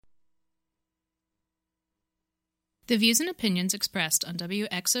The views and opinions expressed on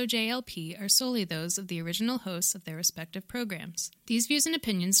WXOJLP are solely those of the original hosts of their respective programs. These views and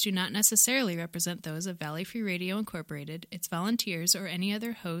opinions do not necessarily represent those of Valley Free Radio Incorporated, its volunteers, or any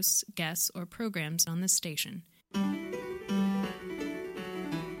other hosts, guests, or programs on this station.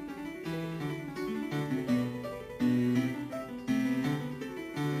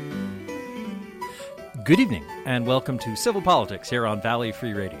 Good evening, and welcome to Civil Politics here on Valley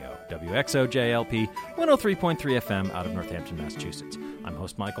Free Radio, WXOJLP 103.3 FM out of Northampton, Massachusetts. I'm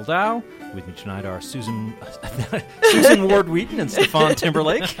host Michael Dow. With me tonight are Susan Ward-Wheaton and Stefan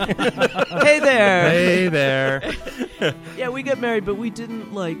Timberlake. Hey there. Hey there. Yeah, we got married, but we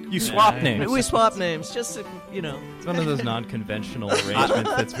didn't You swapped names. We swapped names, just to, It's one of those non-conventional arrangements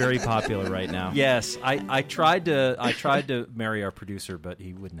that's very popular right now. Yes, I tried to marry our producer, but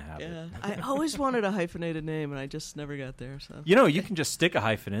he wouldn't have it. I always wanted a hyphenated name, and I just never got there. So You can just stick a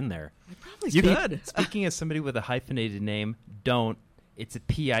hyphen in there. I probably could. Speaking as somebody with a hyphenated name, don't. It's a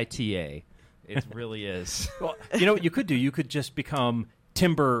PITA. It really is. Well, you know what you could do? You could just become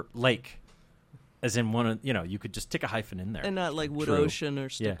Timber Lake. As in you could just stick a hyphen in there. And not like Wood True. Ocean or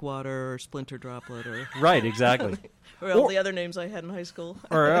Stickwater or Splinter Droplet or Right, exactly. or all the other names I had in high school.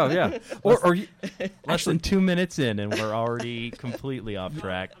 Or Less than 2 minutes in, and we're already completely off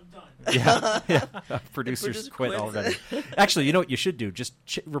track. Yeah. Producers quit already. Actually, you know what you should do? Just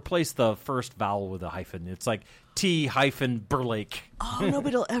replace the first vowel with a hyphen. It's like T-Burlake. Oh,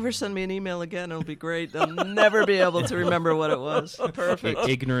 nobody will ever send me an email again. It'll be great. They'll never be able to remember what it was. Perfect.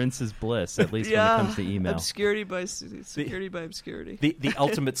 Ignorance is bliss, at least when it comes to email. Obscurity by security by obscurity. The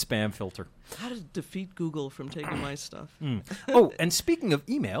ultimate spam filter. How to defeat Google from taking my stuff. Oh, and speaking of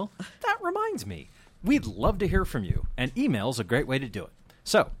email, that reminds me. We'd love to hear from you, and email's a great way to do it.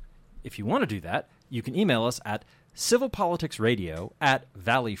 So, if you want to do that, you can email us at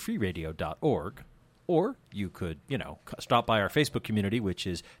civilpoliticsradio@valleyfreeradio.org, or you could, stop by our Facebook community, which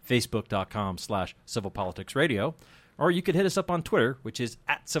is facebook.com/civilpoliticsradio, or you could hit us up on Twitter, which is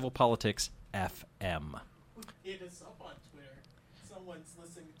 @civilpoliticsfm. Hit us up on Twitter. Someone's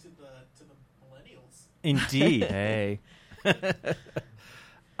listening to the millennials. Indeed. Hey.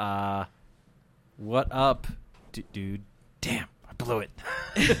 What up, dude? Damn, I blew it.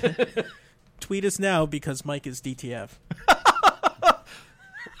 Tweet us now because Mike is DTF.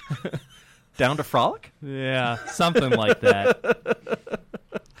 Down to frolic? Yeah, something like that.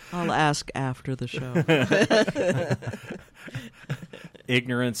 I'll ask after the show.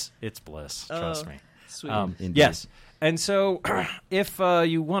 Ignorance, it's bliss. Trust me. Sweet. Yes. And so if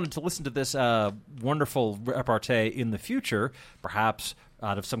you wanted to listen to this wonderful repartee in the future, perhaps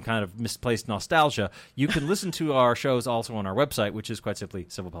out of some kind of misplaced nostalgia, you can listen to our shows also on our website, which is quite simply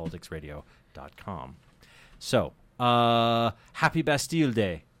civilpoliticsradio.com. So, happy Bastille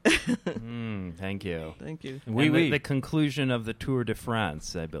Day. Thank you. Thank you. The conclusion of the Tour de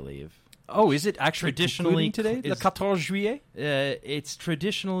France, I believe. Oh, is it actually Traditionally concluding today? Le 14 juillet? It's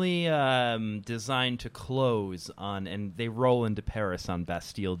traditionally designed to close on, and they roll into Paris on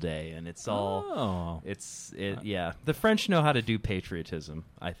Bastille Day, and it's all. Oh. Yeah. The French know how to do patriotism,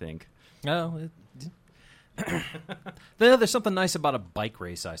 I think. Oh, there's something nice about a bike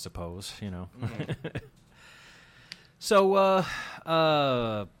race, I suppose. So,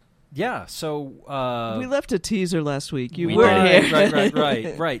 we left a teaser last week. You We weren't did.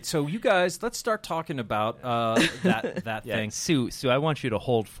 here. Right. So you guys, let's start talking about that Yeah, thing. Sue, I want you to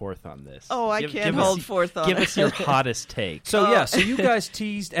hold forth on this. Oh, I can't hold forth on Give it. us your hottest take. So so you guys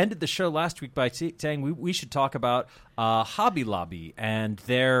ended the show last week by saying we should talk about Hobby Lobby and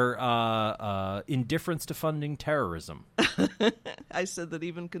their indifference to funding terrorism. I said that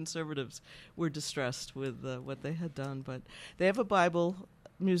even conservatives were distressed with what they had done, but they have a Bible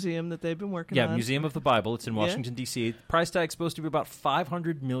museum that they've been working on. Yeah, Museum of the Bible. It's in Washington, D.C. Price tag's supposed to be about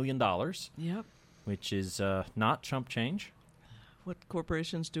 $500 million, Yep. which is not chump change. What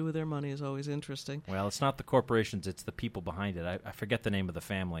corporations do with their money is always interesting. Well, it's not the corporations; it's the people behind it. I forget the name of the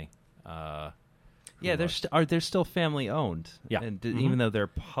family. Yeah, they're still family owned. Yeah. And even though they're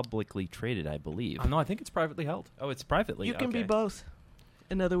publicly traded, I believe. No, I think it's privately held. Oh, it's privately. You can be okay. both.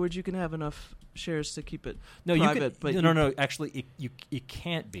 In other words, you can have enough shares to keep it No, private. No. Actually, it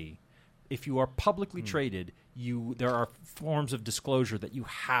can't be. If you are publicly traded, there are forms of disclosure that you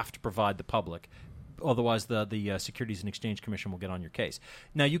have to provide the public. Otherwise, the Securities and Exchange Commission will get on your case.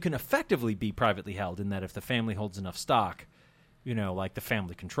 Now, you can effectively be privately held in that if the family holds enough stock, like the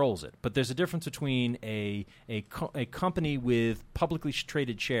family controls it. But there's a difference between a company with publicly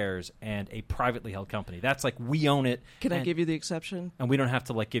traded shares and a privately held company. That's like we own it. Can I give you the exception? And we don't have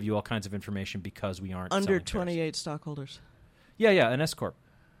to give you all kinds of information because we aren't Under selling shares. 28 stockholders. Yeah, an S corp.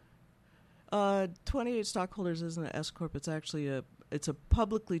 28 stockholders isn't an S corp. It's actually a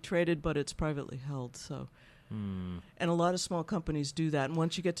publicly traded, but it's privately held. So, and a lot of small companies do that. And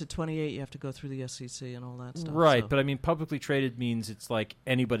once you get to 28, you have to go through the SEC and all that stuff. Right, so. but I mean, publicly traded means it's like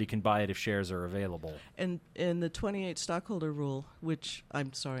anybody can buy it if shares are available. And in the 28 stockholder rule, which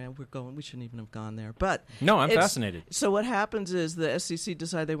I'm sorry, we shouldn't even have gone there. But no, I'm fascinated. So what happens is the SEC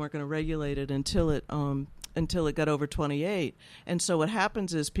decided they weren't going to regulate it until it got over 28. And so what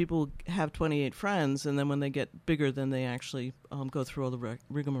happens is people have 28 friends, and then when they get bigger, then they actually go through all the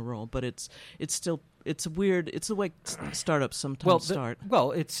rigmarole. But it's weird. It's the way startups sometimes start.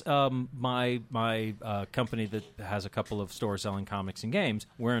 Well, it's my company that has a couple of stores selling comics and games.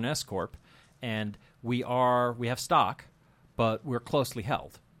 We're an S corp, and we have stock, but we're closely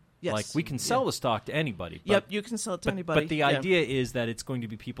held. Yes. Like, we can sell the stock to anybody. But, yep, you can sell it to anybody. But the idea is that it's going to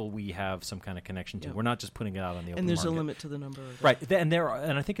be people we have some kind of connection to. Yep. We're not just putting it out on the open and there's market. a limit to the number. Right, and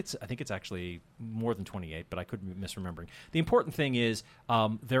I think it's actually more than 28, but I could be misremembering. The important thing is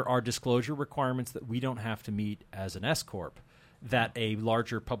there are disclosure requirements that we don't have to meet as an S corp that a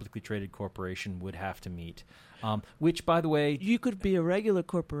larger publicly traded corporation would have to meet. Which, by the way, you could be a regular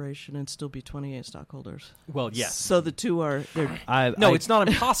corporation and still be 28 stockholders. Well, yes. So the two are. It's not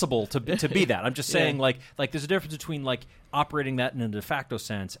impossible to be that. I'm just saying, like there's a difference between like operating that in a de facto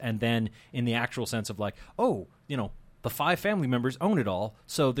sense and then in the actual sense of like, the 5 family members own it all.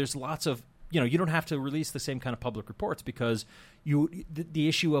 So there's lots of. You don't have to release the same kind of public reports because the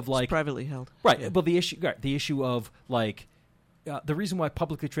issue of like it's privately held. Right. Yeah. Well, the issue of like. The reason why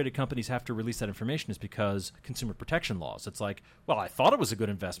publicly traded companies have to release that information is because consumer protection laws. It's like, well, I thought it was a good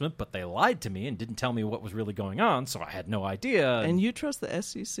investment, but they lied to me and didn't tell me what was really going on, so I had no idea. And you trust the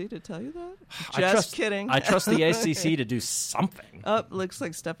SEC to tell you that? Kidding. I trust the SEC to do something. Oh, looks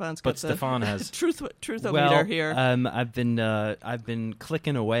like Stefan's got Stefan has truthometer here. I've been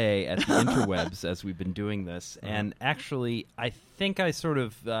clicking away at the interwebs as we've been doing this, and actually, I think I sort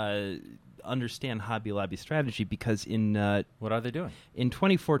of. Understand Hobby Lobby's strategy because what are they doing? In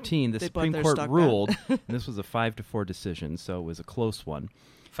 2014, the Supreme Court ruled, and this was a 5-4 decision, so it was a close one.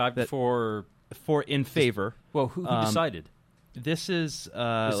 5-4 in favor. Well, who decided? This is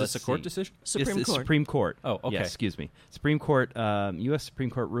this a court decision? Supreme Court. Oh, okay. Yes, excuse me. Supreme Court. U.S. Supreme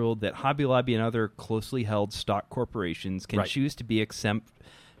Court ruled that Hobby Lobby and other closely held stock corporations can choose to be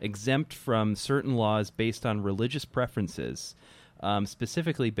exempt from certain laws based on religious preferences.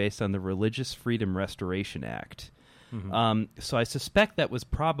 Specifically based on the Religious Freedom Restoration Act. Mm-hmm. So I suspect that was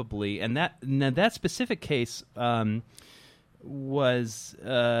probably, and that specific case was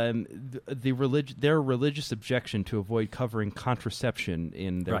their religious objection to avoid covering contraception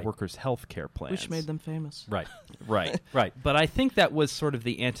in their workers' health care plans. Which made them famous. Right. But I think that was sort of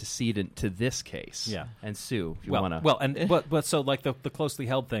the antecedent to this case. Yeah. And Sue, if you want to... Well, but so like the closely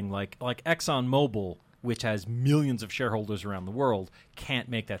held thing, like ExxonMobil, which has millions of shareholders around the world, can't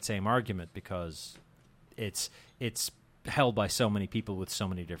make that same argument because it's held by so many people with so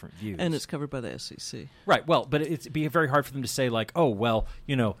many different views. And it's covered by the SEC. Right. Well, but it'd be very hard for them to say, like, oh, well,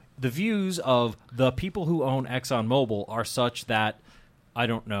 the views of the people who own ExxonMobil are such that, I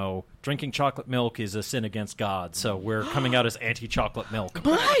don't know, drinking chocolate milk is a sin against God, so we're coming out as anti-chocolate milk.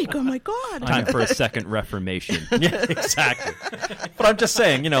 Mike, oh my God. Time for a second reformation. Yeah, exactly. But I'm just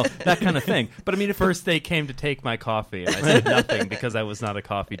saying, that kind of thing. But I mean, first they came to take my coffee, and I said nothing because I was not a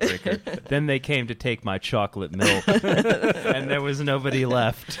coffee drinker. Then they came to take my chocolate milk, and there was nobody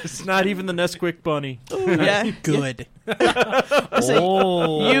left. It's not even the Nesquik bunny. Ooh, yeah. Good.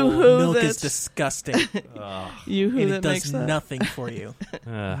 Yoo-hoo, milk is disgusting. Yoo-hoo, and that it does makes that. nothing for you.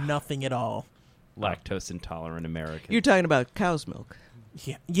 Nothing at all. Lactose intolerant American. You're talking about cow's milk.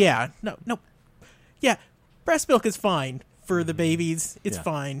 Yeah. No. Yeah, breast milk is fine for the babies. It's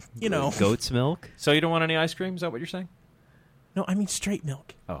fine. Goat's milk? So you don't want any ice cream? Is that what you're saying? No, I mean straight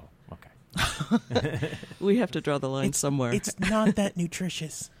milk. Oh, okay. We have to draw the line somewhere. It's not that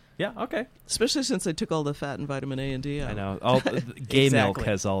nutritious. Yeah, okay. Especially since they took all the fat and vitamin A and D out. I know. Gay milk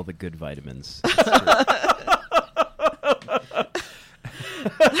has all the good vitamins.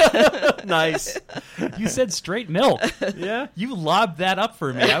 Nice. You said straight milk. Yeah. You lobbed that up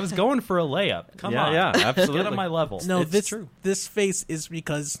for me. I was going for a layup. Come on. Yeah, absolutely. Get on my level. No, it's true. This face is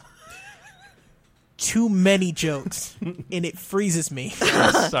because too many jokes, and it freezes me.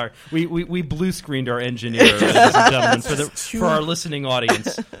 Sorry, we blue screened our engineer, ladies and gentlemen, for our listening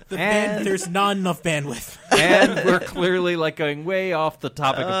audience. There's not enough bandwidth, and we're clearly like going way off the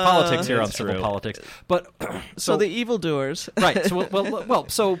topic of politics here on Civil Politics. But so the evildoers, right? So well.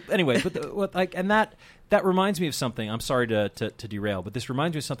 So anyway, but that reminds me of something. I'm sorry to derail, but this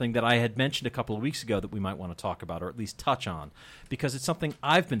reminds me of something that I had mentioned a couple of weeks ago that we might want to talk about, or at least touch on, because it's something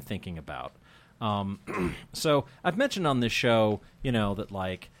I've been thinking about. So I've mentioned on this show, that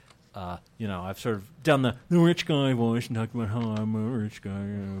like, I've sort of done the rich guy voice and talked about how I'm a rich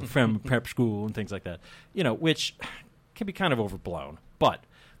guy from prep school and things like that, which can be kind of overblown. But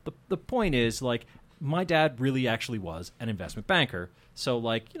the point is, like, my dad really actually was an investment banker. So,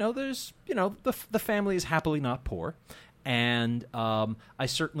 like, there's, the family is happily not poor. And I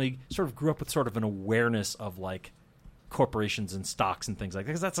certainly sort of grew up with sort of an awareness of, like, corporations and stocks and things like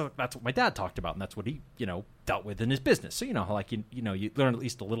that, because that's what my dad talked about, and that's what he, dealt with in his business. So, like, you learn at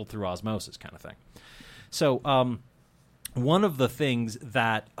least a little through osmosis kind of thing. So, one of the things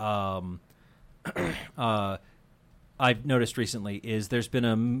that I've noticed recently is there's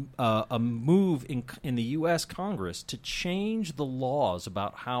been a move in the U.S. Congress to change the laws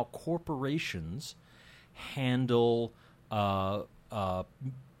about how corporations handle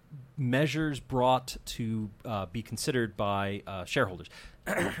measures brought to be considered by shareholders.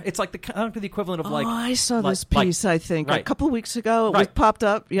 It's like the equivalent of like. Oh, I saw this piece. I think right. a couple of weeks ago. It right. was popped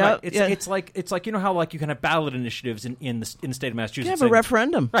up. Yeah, right. It's like how like you can have ballot initiatives in the state of Massachusetts. You have a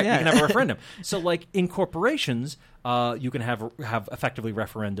referendum, right? Yeah. You can have a referendum. So like in corporations, you can have effectively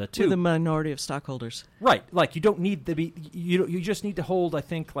referenda too. With a minority of stockholders. Right. Like you don't need to be. You just need to hold, I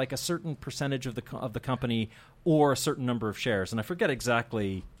think, like a certain percentage of the company or a certain number of shares, and I forget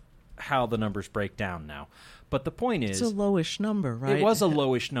exactly how the numbers break down now. But the point is, it's a lowish number, right? It was a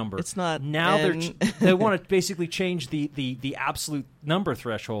lowish number. It's not now. They want to basically change the absolute number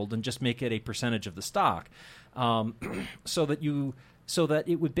threshold and just make it a percentage of the stock, so that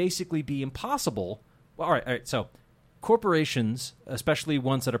it would basically be impossible. Well, all right. So corporations, especially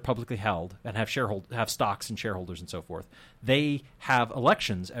ones that are publicly held and have stocks and shareholders and so forth, they have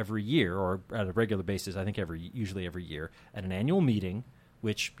elections every year or at a regular basis. I think usually every year at an annual meeting,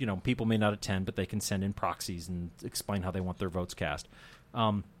 which people may not attend, but they can send in proxies and explain how they want their votes cast.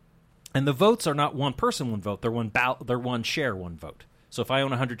 And the votes are not one person, one vote. They're one share, one vote. So if I own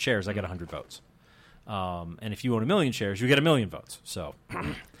 100 shares, I get 100 votes. And if you own 1 million shares, you get 1 million votes. So,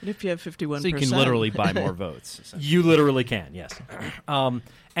 and if you have 51%, so you can literally buy more votes. You literally can, yes.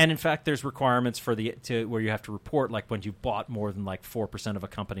 And in fact, there's requirements for where you have to report, like when you bought more than like 4% of a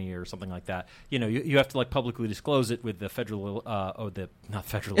company or something like that. You have to like publicly disclose it with the not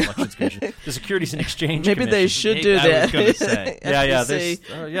Federal Elections Commission, the Securities and Exchange Maybe Commission. they should do that. I was going to say,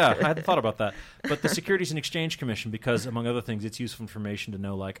 I hadn't thought about that. But the Securities and Exchange Commission, because among other things, it's useful information to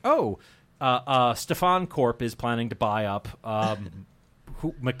know, like, Stefan Corp is planning to buy up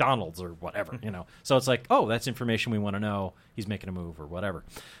McDonald's or whatever, So it's like, that's information we want to know. He's making a move or whatever.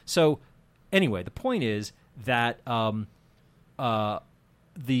 So anyway, the point is that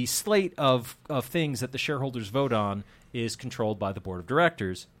the slate of things that the shareholders vote on is controlled by the board of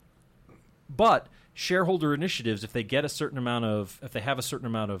directors. But shareholder initiatives, if they have a certain amount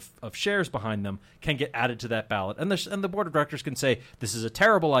of shares behind them, can get added to that ballot, and the board of directors can say, this is a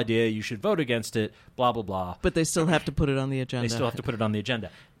terrible idea, you should vote against it, blah blah blah. But they still have to put it on the agenda. They still have to put it on the agenda.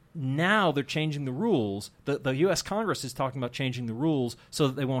 Now they're changing the rules. The U.S. Congress is talking about changing the rules so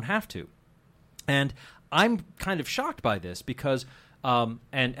that they won't have to. And I'm kind of shocked by this because. And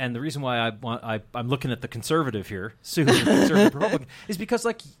the reason why I'm looking at the conservative here, Sue, the conservative Republican, is because,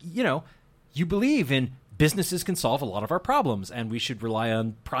 like, you believe in businesses can solve a lot of our problems, and we should rely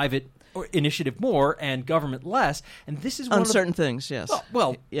on private initiative more and government less. And this is on certain things, yes.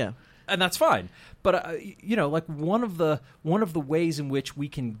 Well, yeah, and that's fine. But like one of the ways in which we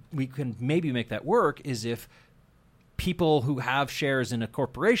can maybe make that work is if people who have shares in a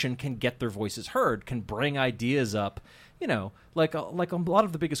corporation can get their voices heard, can bring ideas up. Like a lot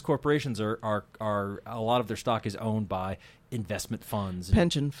of the biggest corporations are a lot of their stock is owned by investment funds, and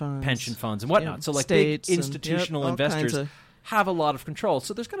pension funds, and whatnot. So like big institutional investors have a lot of control.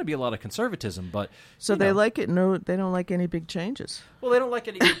 So there's going to be a lot of conservatism, but they like it. No, they don't like any big changes. Well, they don't like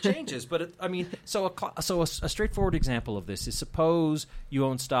any big changes, but a straightforward example of this is, suppose you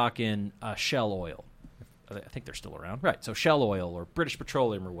own stock in Shell Oil. I think they're still around. Right, so Shell Oil or British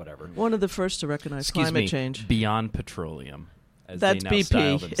Petroleum or whatever. One of the first to recognize climate change. Beyond Petroleum. As that's they now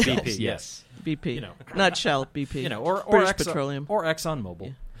style themselves. BP, yes. BP. Not Shell, BP. Or British Petroleum. Or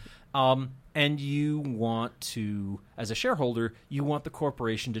ExxonMobil. Yeah. and you want to, as a shareholder, you want the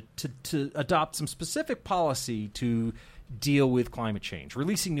corporation to adopt some specific policy to deal with climate change,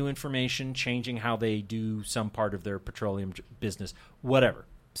 releasing new information, changing how they do some part of their petroleum business, whatever.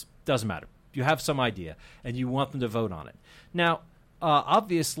 Doesn't matter. You have some idea, and you want them to vote on it. Now,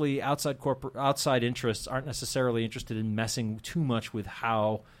 obviously, outside interests aren't necessarily interested in messing too much with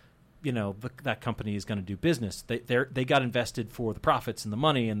how that company is going to do business. They got invested for the profits and the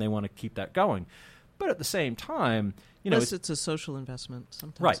money, and they want to keep that going. But at the same time, unless it's a social investment,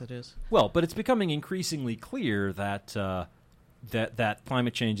 sometimes right. it is. Well, but it's becoming increasingly clear that that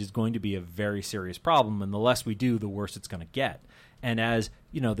climate change is going to be a very serious problem, and the less we do, the worse it's going to get. And as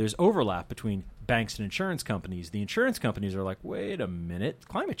there's overlap between banks and insurance companies. The insurance companies are like, wait a minute,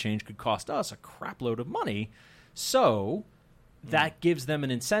 climate change could cost us a crap load of money, so that gives them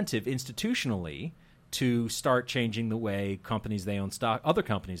an incentive institutionally to start changing the way companies they own stock, other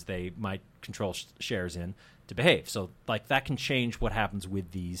companies they might control shares in, to behave. So, that can change what happens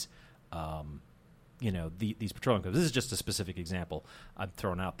with these, these petroleum companies. This is just a specific example I'm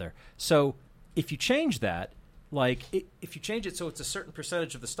throwing out there. So, if you change that, if you change it so it's a certain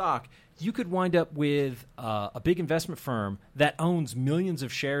percentage of the stock, you could wind up with a big investment firm that owns millions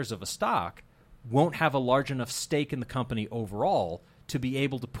of shares of a stock, won't have a large enough stake in the company overall to be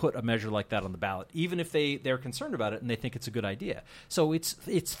able to put a measure like that on the ballot, even if they're concerned about it and they think it's a good idea. So it's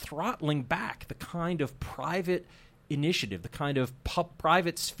throttling back the kind of private initiative, the kind of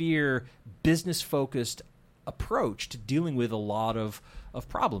private sphere, business-focused approach to dealing with a lot of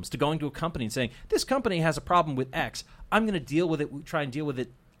problems, to going to a company and saying, this company has a problem with X, I'm going to deal with it, try and deal with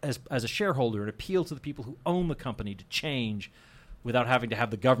it as a shareholder and appeal to the people who own the company to change without having to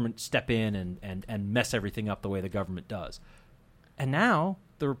have the government step in and mess everything up the way the government does. And now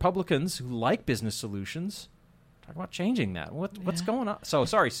the Republicans who like business solutions talk about changing that. What's going on? So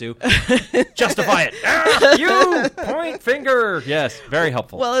sorry, Sue. Justify it. You point finger. Yes, very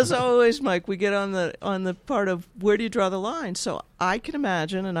helpful. Well, as always, Mike, we get on the part of where do you draw the line. So I can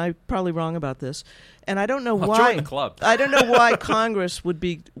imagine, and I'm probably wrong about this, and I don't know why. Join the club. I don't know why Congress would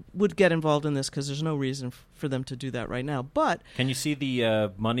get involved in this, because there's no reason for them to do that right now. But can you see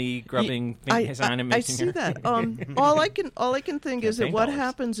the money grubbing sign I'm I making see here? that. All I can think is that Campaign what dollars.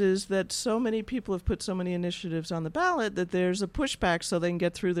 happens is that so many people have put so many initiatives on the ballot that there's a pushback, so they can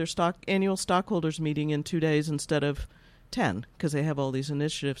get through their annual stockholders meeting in 2 days instead of 10, because they have all these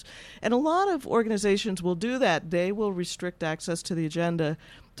initiatives. And a lot of organizations will do that. They will restrict access to the agenda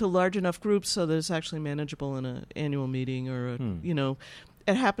to large enough groups so that it's actually manageable in an annual meeting or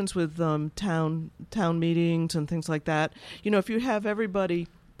it happens with town meetings and things like that. If you have everybody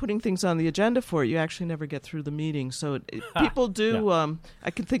putting things on the agenda for it, you actually never get through the meeting. So people do. Yeah.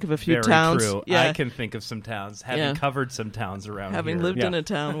 I can think of a few Very towns. True. Yeah. I can think of some towns, having covered some towns around having here. lived in a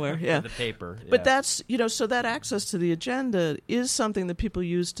town where the paper. But that's so that access to the agenda is something that people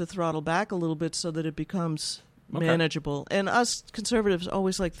use to throttle back a little bit so that it becomes manageable. And us conservatives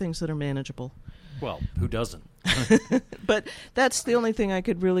always like things that are manageable. Well, who doesn't? But that's the only thing I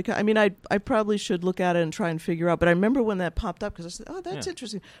could really... I probably should look at it and try and figure out. But I remember when that popped up, because I said, oh, that's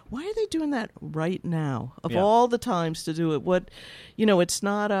interesting. Why are they doing that right now? Of all the times to do it, it's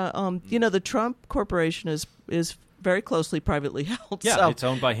not a... the Trump Corporation is very closely privately held. Yeah, so it's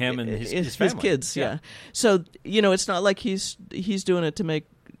owned by him and his family. His kids, yeah. So, it's not like he's doing it to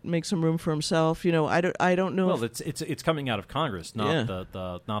make some room for himself. I don't know. Well, it's coming out of Congress, not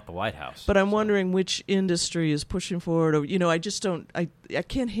the White House. But I'm wondering which industry is pushing forward, or I just don't. I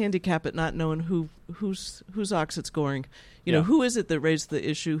can't handicap it not knowing whose ox it's going. Who is it that raised the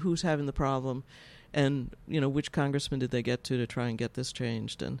issue? Who's having the problem? And which congressman did they get to try and get this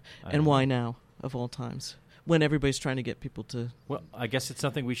changed? And why now of all times, when everybody's trying to get people to... Well, I guess it's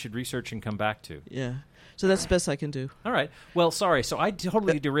something we should research and come back to. Yeah. So that's the best I can do. All right. Well, sorry. So I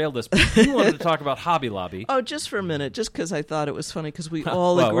totally derailed this, but you wanted to talk about Hobby Lobby. Oh, just for a minute, just because I thought it was funny, because we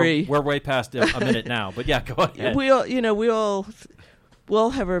all agree. We're way past a minute now, but yeah, go ahead. We all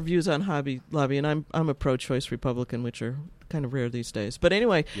have our views on Hobby Lobby, and I'm a pro-choice Republican, which are kind of rare these days. But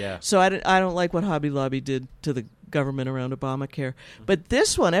anyway, so I don't like what Hobby Lobby did to the government around Obamacare. But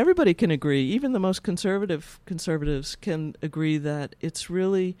this one, everybody can agree. Even the most conservatives can agree that it's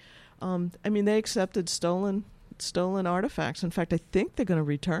really... they accepted stolen artifacts. In fact, I think they're going to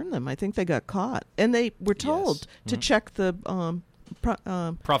return them. I think they got caught. And they were told to check the...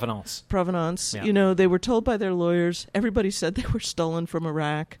 provenance. Yeah. They were told by their lawyers. Everybody said they were stolen from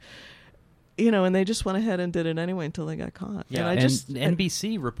Iraq. and they just went ahead and did it anyway until they got caught. Yeah, and I And just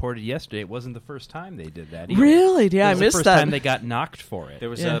NBC reported yesterday it wasn't the first time they did that either. really, yeah, I It was the missed first that. time they got knocked for it. There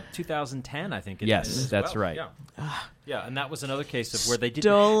was Yeah. 2010, I think. Yes, as that's well. right. Yeah. Yeah, and that was another case of where they did.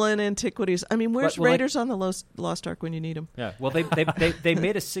 Stolen antiquities. I mean, where's Well, like- Raiders on the Lost Ark when you need them? Yeah, well, they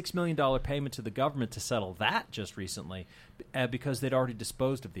made a $6 million payment to the government to settle that just recently, because they'd already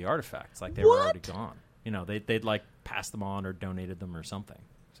disposed of the artifacts, like they were What? already gone. They'd like passed them on or donated them or something.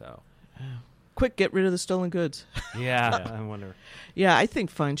 So Quick, get rid of the stolen goods. Yeah, I wonder. Yeah, I think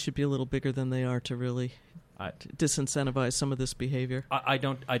fines should be a little bigger than they are to really I disincentivize some of this behavior. I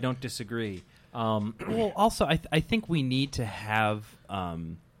don't disagree. Well, also, I think we need to have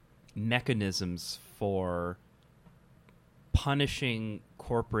mechanisms for punishing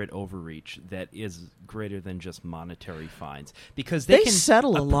corporate overreach that is greater than just monetary fines, because They can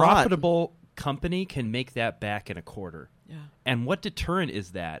settle a lot. profitable company can make that back in a quarter. Yeah. And what deterrent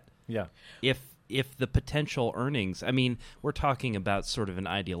is that? Yeah. If the potential earnings, I mean, we're talking about sort of an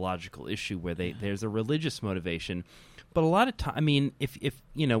ideological issue where there's a religious motivation, but a lot of time, I mean, if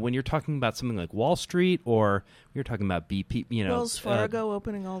when you're talking about something like Wall Street, or you're talking about BP, Wells Fargo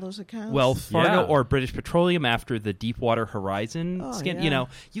opening all those accounts. Wells Fargo Yeah. or British Petroleum after the Deepwater Horizon Oh, scan, yeah.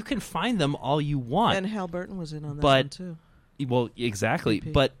 you can find them all you want. And Halliburton was in on that But- one, too. Well, exactly.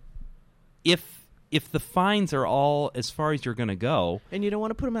 BP. But if the fines are all as far as you're going to go, And you don't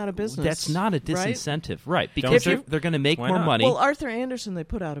want to put them out of business. that's not a right? disincentive, right? Don't Because you? they're going to make Why more not? money. Well, Arthur Anderson, they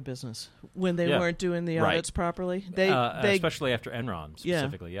put out of business when they Yeah. weren't doing the Right. audits properly. They especially after Enron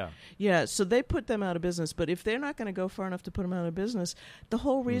specifically. Yeah, so they put them out of business. But if they're not going to go far enough to put them out of business, the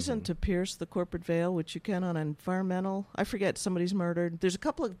whole reason to pierce the corporate veil, which you can on environmental, I forget, somebody's murdered. There's a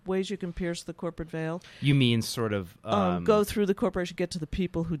couple of ways you can pierce the corporate veil. You mean sort of Go through the corporation, get to the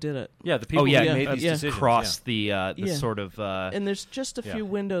people who did it. Yeah, the people yeah, who made yeah. these Yeah. decisions. cross the Yeah. sort of And there's just a Yeah. few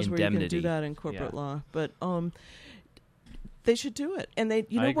windows where you can Indemnity. do that in corporate Yeah. law. But they should do it. And they,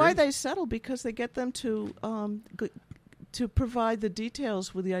 I why agree. they settle? Because they get them to provide the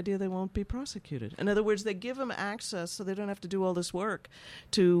details with the idea they won't be prosecuted. In other words, they give them access so they don't have to do all this work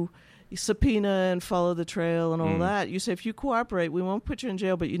to subpoena and follow the trail and all that. You say, if you cooperate, we won't put you in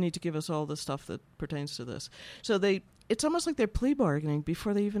jail, but you need to give us all the stuff that pertains to this. So it's almost like they're plea bargaining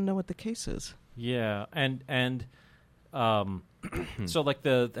before they even know what the case is. Yeah, and so like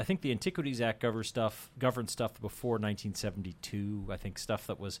I think the Antiquities Act governed stuff before 1972. I think stuff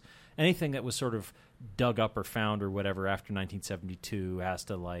that was anything that was sort of dug up or found or whatever after 1972 has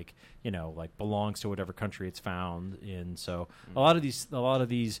to like belongs to whatever country it's found in. So a lot of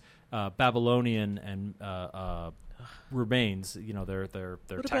these Babylonian and remains, their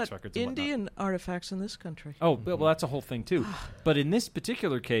What tax about records and whatnot. Indian artifacts in this country? Oh, well, that's a whole thing too. But in this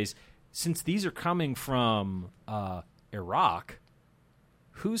particular case, since these are coming from Iraq,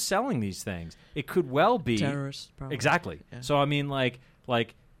 who's selling these things? It could well be Terrorists, probably. Exactly. Yeah. So I mean,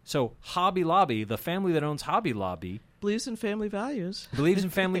 so Hobby Lobby, the family that owns Hobby Lobby, Believes in family values. believes in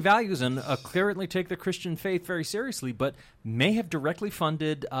family values and clearly take the Christian faith very seriously, but may have directly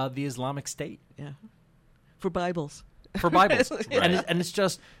funded the Islamic State Yeah. For Bibles. for Bibles, and it's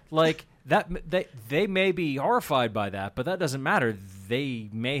just like that. They may be horrified by that, but that doesn't matter. They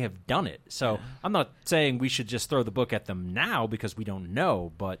may have done it. So I'm not saying we should just throw the book at them now because we don't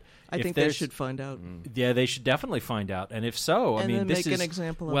know. But I if think they there's- should find out. Yeah, they should definitely find out. And if so, I And mean, then this make is an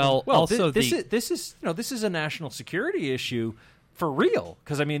example of well, it. well. also this is a national security issue for real.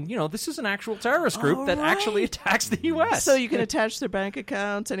 Because I mean, this is an actual terrorist group All that actually right. attacks the U.S. So you can attach their bank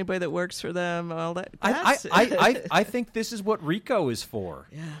accounts, anybody that works for them, all that. That's- I think this is what RICO is for.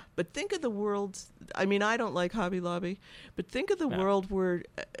 Yeah, but think of the world. I mean, I don't like Hobby Lobby, but think of the Yeah. world where,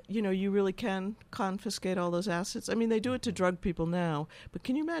 you really can confiscate all those assets. I mean, they do it to drug people now, but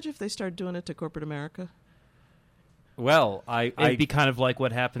can you imagine if they start doing it to corporate America? Well, it'd be kind of like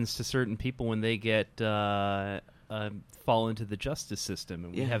what happens to certain people when they get fall into the justice system,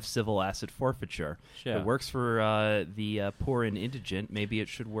 and we Yeah. have civil asset forfeiture. Yeah. It works for the poor and indigent. Maybe it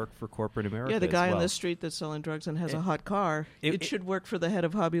should work for corporate America. Yeah, the as guy well. on the street that's selling drugs and has a hot car. it- It should work for the head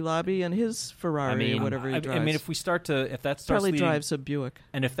of Hobby Lobby and his Ferrari or whatever he drives. I mean, if that starts Probably leading, drives a Buick.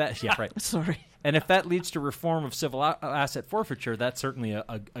 and if that, yeah, right. Sorry. And if that leads to reform of civil asset forfeiture, that's certainly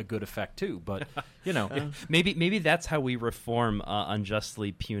a good effect too. But Maybe that's how we reform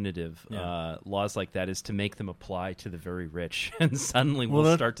unjustly punitive Yeah. laws like that, is to make them apply to the very rich, and suddenly Well,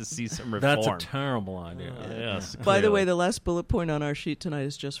 we'll that- start to see some reform. that's a terrible idea. Yes. By the clearly. way, the last bullet point on our sheet tonight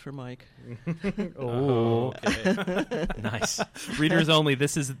is just for Mike. Oh, Okay. Nice. readers only.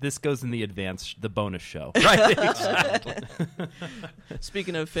 This goes in the bonus show. Right. Exactly.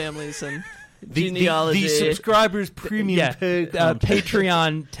 Speaking of families genealogy. The subscribers premium pay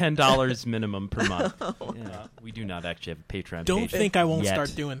Patreon $10 minimum per month. Yeah, we do not actually have a Patreon. Don't page think I won't yet.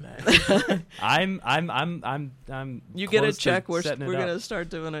 start doing that. I'm. You get a close to check. We're setting it going to up. start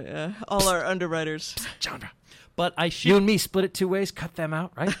doing it. All our underwriters. But I should. You and me split it 2 ways, cut them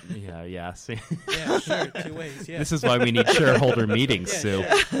out, right? Yeah. See. Yeah, sure. 2 ways. Yeah. This is why we need shareholder meetings, Sue.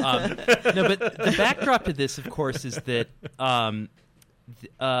 No, but the backdrop to this, of course, is that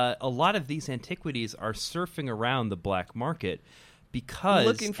a lot of these antiquities are surfing around the black market because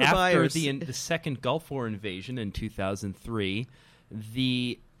Looking for after buyers. the second Gulf War invasion in 2003,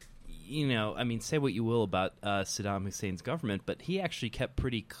 say what you will about Saddam Hussein's government, but he actually kept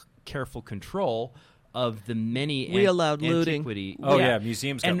pretty careful control of the many We allowed looting. antiquity. Oh, yeah,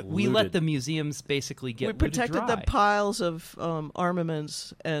 museums got and we let looted. the museums basically get We protected looted the dry. piles of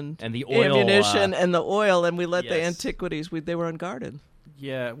armaments and the oil, ammunition and the oil, and we let the yes. antiquities. They were unguarded.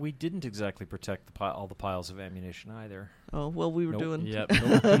 Yeah, we didn't exactly protect all the piles of ammunition either. Oh well, we were Nope. doing. Yep.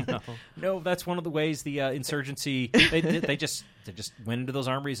 No. No, that's one of the ways the insurgency they just went into those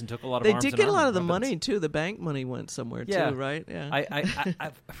armories and took a lot of. They arms did and get a lot armor of the weapons. money too. The bank money went somewhere Yeah. too, right? Yeah.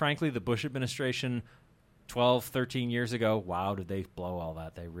 I frankly, the Bush administration, 12, 13 years ago, wow, did they blow all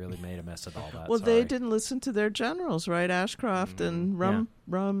that? They really made a mess of all that. well, Sorry. they didn't listen to their generals, right? Ashcroft and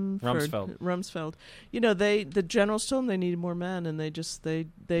Rumsfeld. Rumsfeld. The generals told them they needed more men, and they just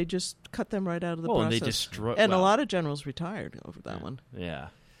cut them right out of the Well, and process. they destroyed. And a lot of generals retired over that Yeah. one. Yeah.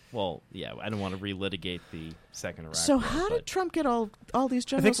 Well, yeah. I don't want to relitigate the second Iraq. So War, how did but- Trump get all these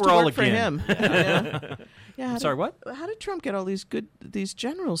generals we're to all work for again. him? Yeah. Yeah. Sorry, what? How did Trump get all these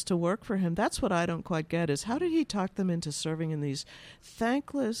generals to work for him? That's what I don't quite get. Is how did he talk them into serving in these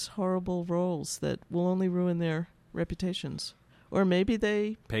thankless, horrible roles that will only ruin their reputations? Or maybe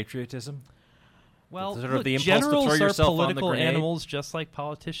they. Patriotism. Well, Sort of look, the impulse to generals throw are yourself on the political grenade. animals, just like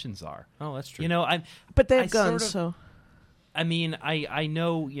politicians are. Oh, that's true. You know, But they I have guns, sort so. I mean, I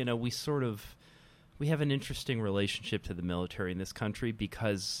know, we have an interesting relationship to the military in this country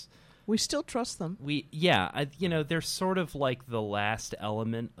because We still trust them. they're sort of like the last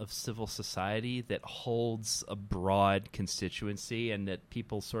element of civil society that holds a broad constituency and that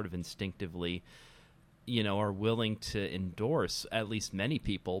people sort of instinctively, are willing to endorse, at least many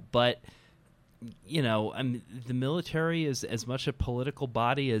people. But, the military is as much a political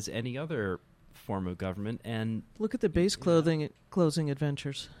body as any other form of government. And Look at the base closing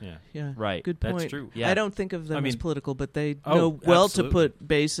adventures. Yeah. Yeah, Right. Good That's point. true. Yeah. I don't think of them I as mean- political, but they Oh, know well absolutely. to put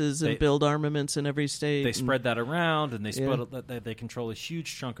bases and They- build armaments in every state. They and- spread that around, and they Yeah. they control a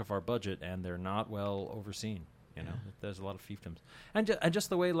huge chunk of our budget, and they're not well overseen. There's a lot of fiefdoms, and just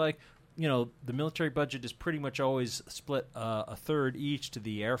the way, the military budget is pretty much always split a third each to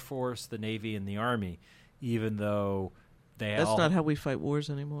the Air Force, the Navy, and the Army, even though they That's all not how we fight wars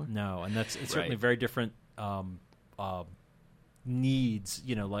anymore. no, and it's certainly Right. very different needs.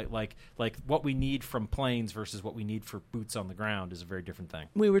 Like what we need from planes versus what we need for boots on the ground is a very different thing.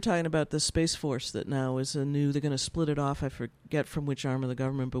 We were talking about the Space Force that now is they're going to split it off. I forget from which arm of the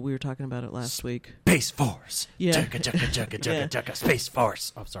government, but we were talking about it last week. Space Force, Yeah. Jugga, Space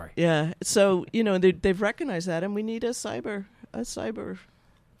Force. Oh, sorry. Yeah. So, they've recognized that, and we need a cyber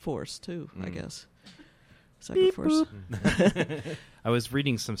force, too, I guess. Cyber force. I was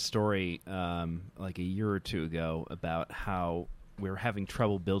reading some story like a year or two ago about how we're having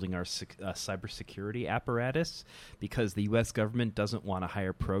trouble building our cybersecurity apparatus because the U.S. government doesn't want to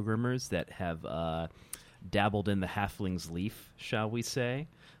hire programmers that have dabbled in the halfling's leaf, shall we say.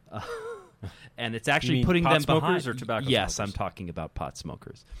 And it's actually mean putting pot them smokers behind. or tobacco Yes, smokers? I'm talking about pot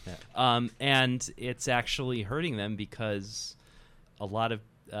smokers. Yeah. And it's actually hurting them because a lot of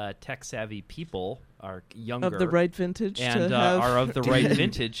tech-savvy people are younger Of the right vintage and to have. are of the right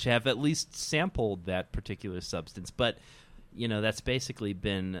vintage, have at least sampled that particular substance. But that's basically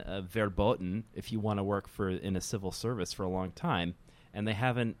been verboten if you want to work in a civil service for a long time, and they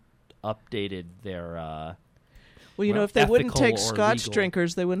haven't updated their. Well, if they wouldn't ethical take or Scotch legal-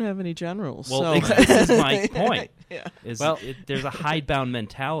 drinkers, they wouldn't have any generals. Well, so. this is my point. Yeah. Well- There's a hidebound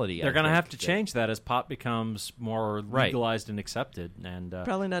mentality. They're going to have to change that as pot becomes more Right. legalized and accepted. And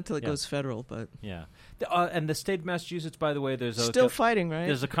Probably not till it yeah. goes federal, but yeah, and the state of Massachusetts, by the way, there's still fighting, right?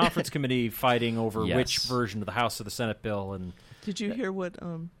 There's a conference committee fighting over Yes. which version of the House or the Senate bill, and Did you hear what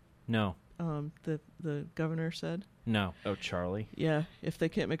no, the governor said? no. Oh, Charlie. Yeah, if they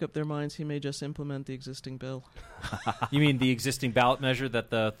can't make up their minds, he may just implement the existing bill. You mean the existing ballot measure that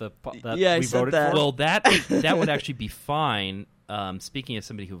that Yeah, I we said voted that. for? Well, that would actually be fine speaking of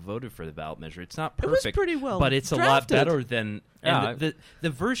somebody who voted for the ballot measure, it's not It was perfect, pretty well but it's drafted. a lot better than Yeah, the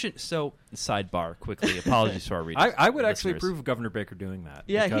version. So, sidebar quickly. Apologies to our readers. I would actually listeners. approve of Governor Baker doing that.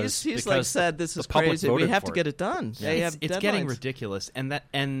 Yeah, because he's like said, this is crazy. We have to get it done. Yeah. They have It's getting deadlines. ridiculous,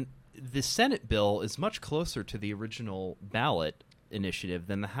 and the Senate bill is much closer to the original ballot initiative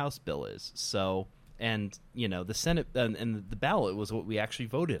than the House bill is. So, and the Senate and the ballot was what we actually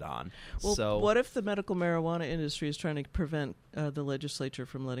voted on. Well, so, what if the medical marijuana industry is trying to prevent the legislature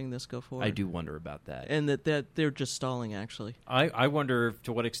from letting this go forward? I do wonder about that. And that they're just stalling, actually. I wonder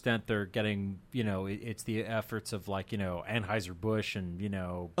to what extent they're getting, it's the efforts of Anheuser-Busch and,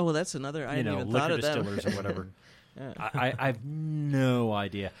 Oh, well, that's another. I hadn't even liquor thought of that. distillers or whatever. Yeah. I have no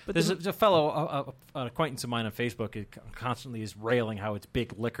idea. But There's a fellow, an acquaintance of mine on Facebook, who constantly is railing how it's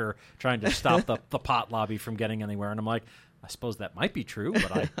big liquor trying to stop the pot lobby from getting anywhere. And I'm like, I suppose that might be true,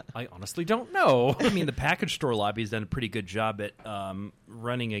 but I honestly don't know. I mean, the package store lobby has done a pretty good job at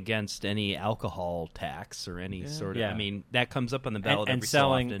running against any alcohol tax or any sort of. Yeah. I mean, that comes up on the ballot and every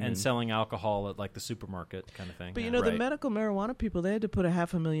selling so often. and selling alcohol at like the supermarket kind of thing. But yeah. the Right. medical marijuana people, they had to put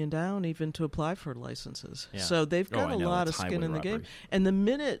 $500,000 down even to apply for licenses. Yeah. So they've got I a know, lot of it's skin highway in the game. robbery. And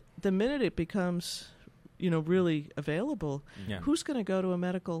the minute it becomes, really available, Yeah. who's going to go to a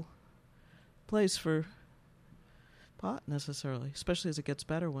medical place for pot necessarily? Especially as it gets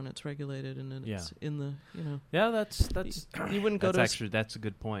better when it's regulated and then it's in the Yeah, that's you wouldn't go That's a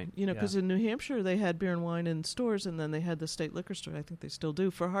good point. because in New Hampshire they had beer and wine in stores, and then they had the state liquor store. I think they still do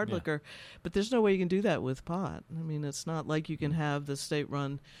for hard liquor, but there's no way you can do that with pot. I mean, it's not like you can have the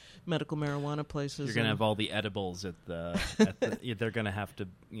state-run medical marijuana places. You're going to have all the edibles at the. They're going to have to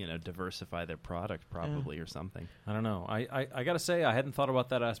diversify their product probably or something. I don't know. I got to say I hadn't thought about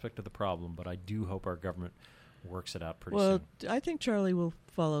that aspect of the problem, but I do hope our government works it out pretty soon. I think Charlie will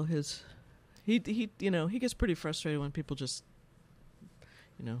follow his. He gets pretty frustrated when people just,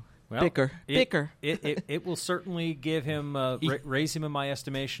 bicker. It will certainly give him raise him in my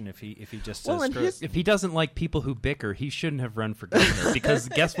estimation if he just Well, says and screw it. If he doesn't like people who bicker, he shouldn't have run for governor because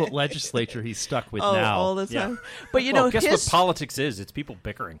guess what legislature he's stuck with now? All the time. But guess what politics is? It's people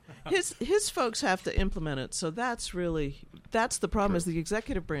bickering. his folks have to implement it. So that's the problem. Is the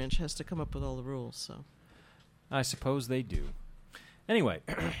executive branch has to come up with all the rules. So I suppose they do. Anyway,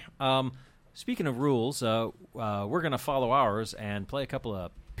 speaking of rules, we're going to follow ours and play a couple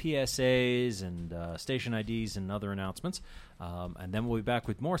of PSAs and station IDs and other announcements. And then we'll be back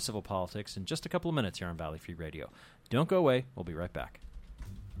with more civil politics in just a couple of minutes here on Valley Free Radio. Don't go away. We'll be right back.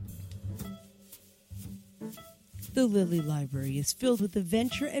 The Lilly Library is filled with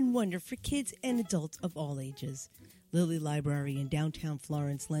adventure and wonder for kids and adults of all ages. Lilly Library in downtown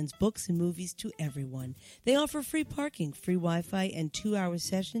Florence lends books and movies to everyone. They offer free parking, free Wi-Fi, and 2-hour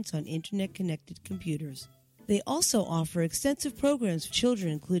sessions on internet-connected computers. They also offer extensive programs for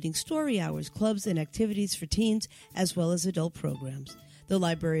children, including story hours, clubs, and activities for teens, as well as adult programs. The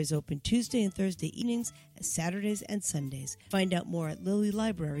library is open Tuesday and Thursday evenings, Saturdays and Sundays. Find out more at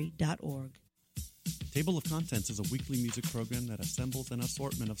lilylibrary.org. Table of Contents is a weekly music program that assembles an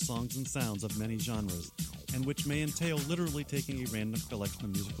assortment of songs and sounds of many genres, and which may entail literally taking a random collection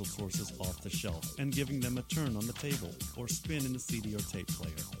of musical sources off the shelf and giving them a turn on the table or spin in a CD or tape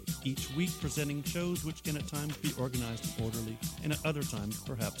player. Each week presenting shows which can at times be organized orderly and at other times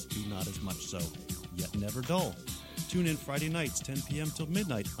perhaps be not as much so, yet never dull. Tune in Friday nights 10 p.m. till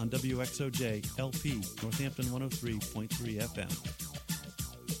midnight on WXOJ LP, Northampton 103.3 FM.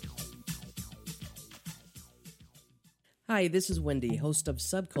 Hi, this is Wendy, host of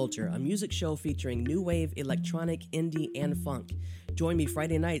Subculture, a music show featuring new wave, electronic, indie, and funk. Join me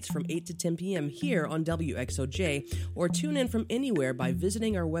Friday nights from 8 to 10 p.m. here on WXOJ, or tune in from anywhere by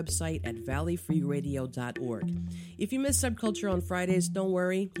visiting our website at valleyfreeradio.org. If you miss Subculture on Fridays, don't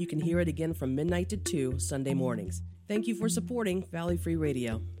worry, you can hear it again from midnight to 2 Sunday mornings. Thank you for supporting Valley Free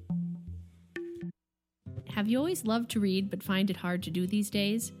Radio. Have you always loved to read but find it hard to do these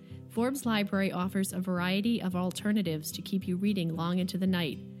days? Forbes Library offers a variety of alternatives to keep you reading long into the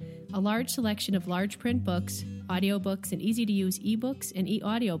night. A large selection of large print books, audiobooks, and easy-to-use ebooks and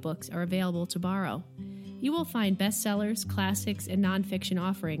e-audiobooks are available to borrow. You will find bestsellers, classics, and nonfiction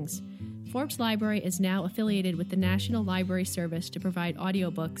offerings. Forbes Library is now affiliated with the National Library Service to provide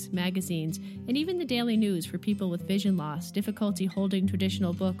audiobooks, magazines, and even the daily news for people with vision loss, difficulty holding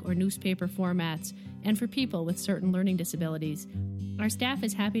traditional book or newspaper formats, and for people with certain learning disabilities. Our staff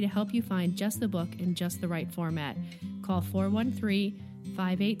is happy to help you find just the book in just the right format. Call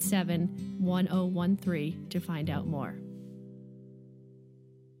 413-587-1013 to find out more.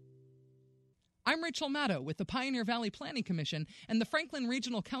 I'm Rachel Maddow with the Pioneer Valley Planning Commission and the Franklin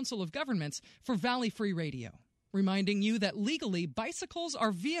Regional Council of Governments for Valley Free Radio. reminding you that legally, bicycles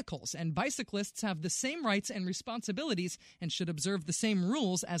are vehicles, and bicyclists have the same rights and responsibilities and should observe the same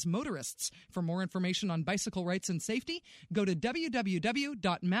rules as motorists. For more information on bicycle rights and safety, go to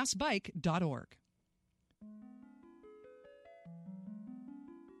www.massbike.org.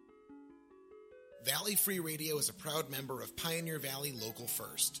 Valley Free Radio is a proud member of Pioneer Valley Local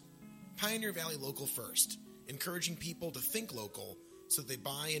First. Pioneer Valley Local First, encouraging people to think local so they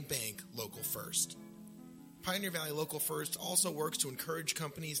buy and bank local first. Pioneer Valley Local First also works to encourage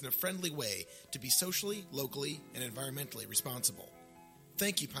companies in a friendly way to be socially, locally, and environmentally responsible.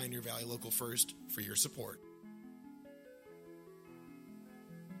 Thank you, Pioneer Valley Local First, for your support.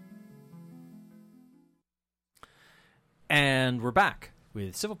 And we're back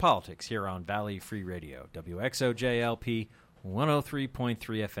with Civil Politics here on Valley Free Radio, WXOJLP 103.3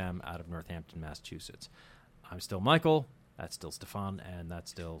 FM out of Northampton, Massachusetts. I'm still Michael, that's still Stefan, and that's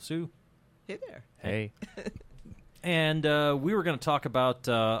still Sue. Hey there. Hey. And we were going to talk about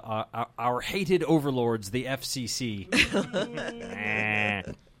our hated overlords, the FCC.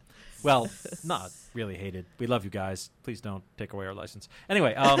 Well, not really hated. We love you guys. Please don't take away our license.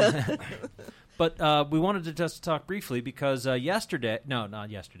 Anyway, but we wanted to just talk briefly because yesterday, no, not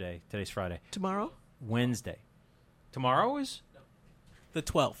yesterday. Today's Friday. Tomorrow? Wednesday. Tomorrow is? The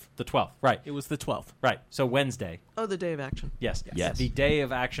 12th. The 12th, right. It was the 12th. Right. So Wednesday. Oh, the day of action. Yes. Yes. The day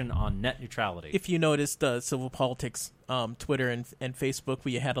of action on net neutrality. If you noticed, Civil Politics Twitter and Facebook,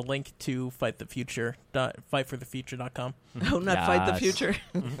 we had a link to fightforthefuture.com. Oh, not Fight the Future.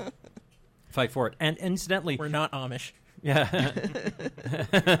 Fight for it. And incidentally... We're not Amish. Yeah.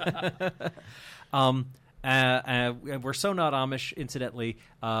 We're so not Amish, incidentally.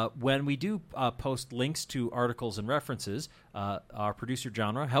 When we do post links to articles and references, our producer,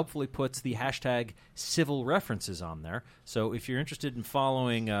 Genre, helpfully puts the hashtag civil references on there. So if you're interested in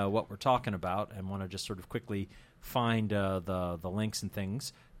following what we're talking about and want to just sort of quickly find the links and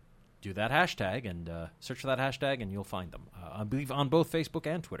things, do that hashtag and search for that hashtag and you'll find them. I believe on both Facebook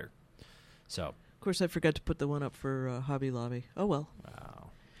and Twitter. So, of course, I forgot to put the one up for Hobby Lobby. Oh, well.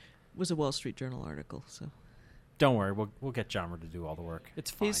 Wow. It was a Wall Street Journal article, so... Don't worry, we'll get Genre to do all the work.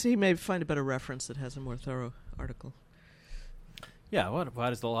 It's fine. He may find a better reference that has a more thorough article. Yeah,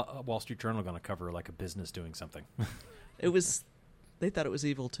 why is the Wall Street Journal going to cover like a business doing something? It was... They thought it was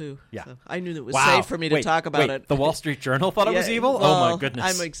evil, too. Yeah. So I knew it was safe for me to talk about it. The Wall Street Journal thought it was evil? Well, oh, my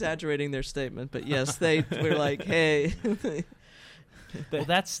goodness. I'm exaggerating their statement, but yes, they were like, hey... Well,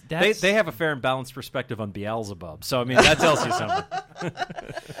 that's they have a fair and balanced perspective on Beelzebub, so I mean that tells you something.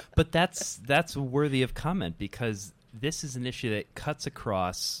 But that's worthy of comment because this is an issue that cuts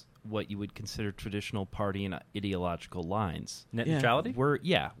across what you would consider traditional party and ideological lines. Net neutrality?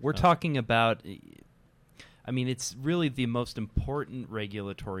 We're talking about. I mean, it's really the most important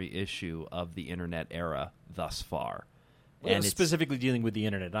regulatory issue of the internet era thus far. Well, and specifically dealing with the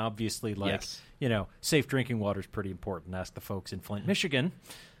internet, obviously, safe drinking water is pretty important. Ask the folks in Flint, Michigan.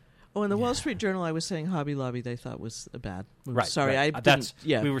 Oh, in the Wall Street Journal, I was saying Hobby Lobby they thought was a bad. Right. Sorry, right. I didn't.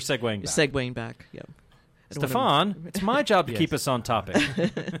 We were segueing back. Segueing back, yeah. Stefan, it's my job to keep us on topic.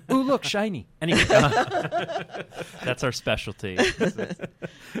 Ooh, look, shiny. Anyway. That's our specialty.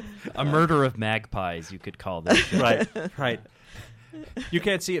 A murder of magpies, you could call this. Right. You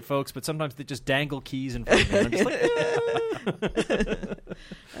can't see it, folks, but sometimes they just dangle keys in front of me. And I'm just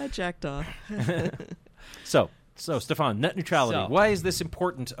like, jackdaw. So, Stefan, net neutrality. Why is this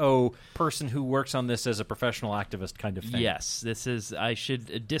important? Oh, person who works on this as a professional activist kind of thing. Yes, this is. I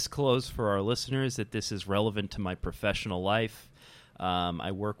should disclose for our listeners that this is relevant to my professional life.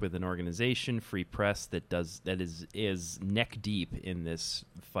 I work with an organization, Free Press, that is neck deep in this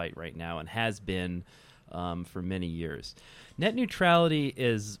fight right now and has been for many years. Net neutrality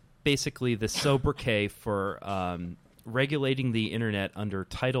is basically the sobriquet for regulating the internet under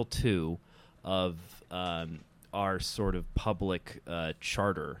Title II of our sort of public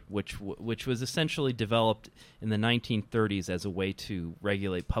charter, which was essentially developed in the 1930s as a way to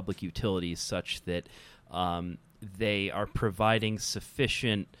regulate public utilities such that they are providing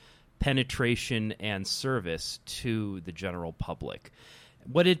sufficient penetration and service to the general public.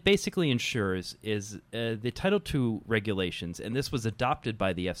 What it basically ensures is the Title II regulations, and this was adopted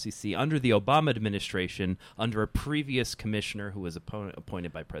by the FCC under the Obama administration, under a previous commissioner who was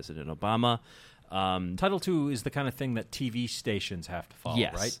appointed by President Obama. Title II is the kind of thing that TV stations have to follow,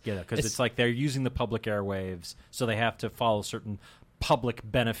 yes. right? Yeah, because it's like they're using the public airwaves, so they have to follow certain public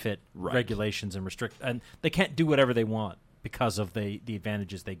benefit regulations and and they can't do whatever they want. because of the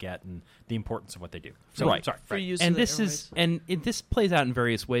advantages they get and the importance of what they do. So, right. Sorry. For use And of this the is this plays out in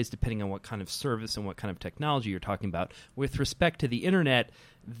various ways depending on what kind of service and what kind of technology you're talking about. With respect to the internet,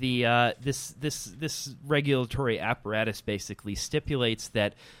 this regulatory apparatus basically stipulates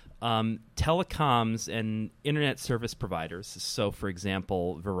that telecoms and internet service providers, so for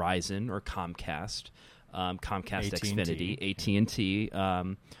example Verizon or Comcast, Comcast AT&T. Xfinity, AT&T,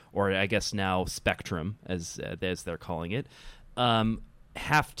 or I guess now Spectrum as they're calling it,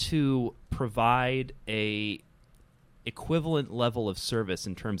 have to provide a equivalent level of service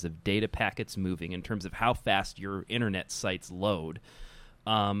in terms of data packets moving, in terms of how fast your internet sites load,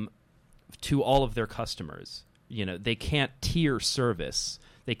 to all of their customers. They can't tier service.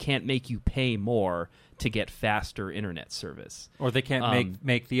 They can't make you pay more to get faster internet service, or they can't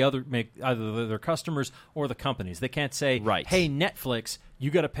make either their customers or the companies. They can't say, right. "Hey, Netflix,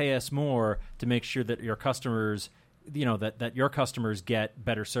 you got to pay us more to make sure that your customers, that your customers get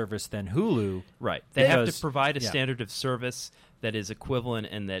better service than Hulu." Right. They have to provide a standard of service that is equivalent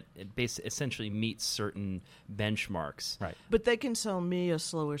and that essentially meets certain benchmarks. Right. But they can sell me a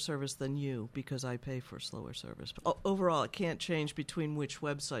slower service than you because I pay for slower service. Overall, it can't change between which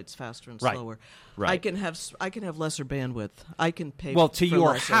website's faster and slower. Right. I can have lesser bandwidth. I can pay to for your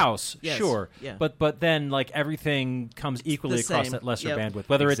lesser. house, Yes. sure. Yeah. But then everything comes equally The across same. that lesser Yep. bandwidth.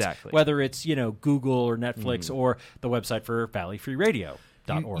 Whether it's Google or Netflix or the website for Valley Free Radio.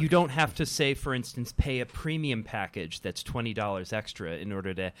 You don't have to, say, for instance, pay a premium package that's $20 extra in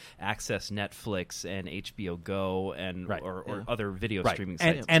order to access Netflix and HBO Go and or other video streaming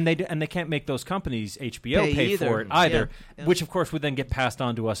sites. And they can't make those companies HBO pay for it either, which of course would then get passed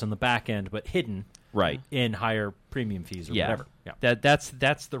on to us on the back end, but hidden in higher premium fees or whatever. Yeah. That's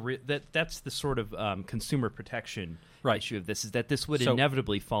the sort of consumer protection issue of this, is that this would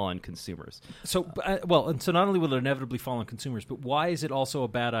inevitably fall on consumers. So not only will it inevitably fall on consumers, but why is it also a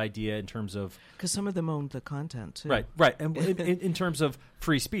bad idea in terms of, because some of them own the content too. Right, and in terms of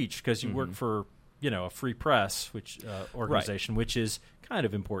free speech, because you work for a free press organization, which is kind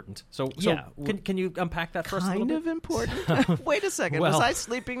of important. So can you unpack that for us a little bit? Kind of important? Wait a second. Well, was I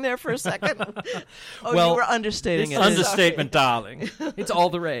sleeping there for a second? You were understating it. Understatement, darling. It's all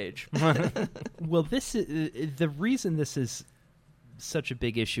the rage. Well, this is the reason this is such a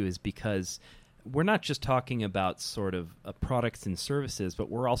big issue is because we're not just talking about sort of products and services, but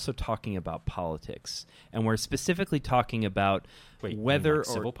we're also talking about politics, and we're specifically talking about whether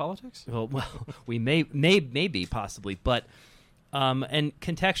civil politics. Well, we maybe possibly, but. And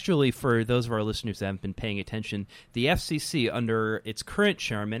contextually, for those of our listeners that haven't been paying attention, the FCC, under its current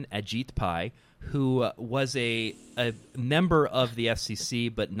chairman, Ajit Pai, who was a member of the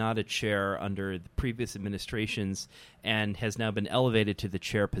FCC but not a chair under the previous administrations, and has now been elevated to the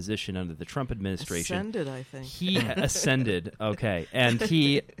chair position under the Trump administration. Ascended, I think. He ascended, okay. And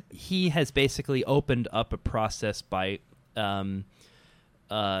he has basically opened up a process by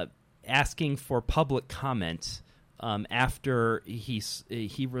asking for public comment after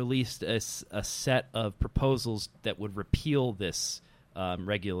he released a set of proposals that would repeal this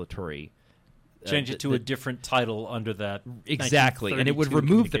regulatory. Change it to a different title under that. Exactly, and it would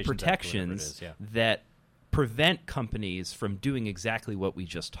remove the protections that prevent companies from doing exactly what we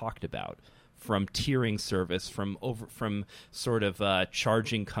just talked about, from tiering service, from sort of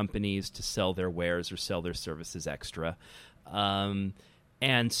charging companies to sell their wares or sell their services extra.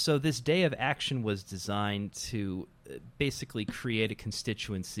 And so this day of action was designed to basically create a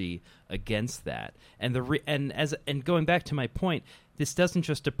constituency against that. And going back to my point, this doesn't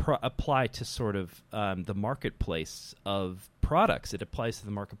just apply to sort of the marketplace of products. It applies to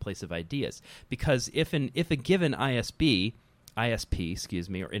the marketplace of ideas. Because if a given ISP,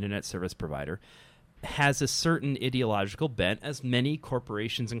 or internet service provider, has a certain ideological bent, as many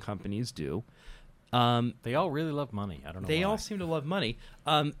corporations and companies do. They all really love money. I don't know. They all seem to love money.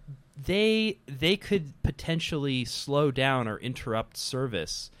 They could potentially slow down or interrupt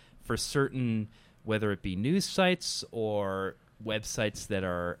service for certain, whether it be news sites or websites that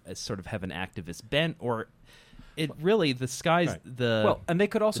are sort of have an activist bent, or it really the sky's and they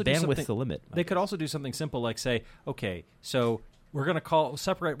could also the do bandwidth's something, the limit. They could also do something simple like say, okay, so we're going to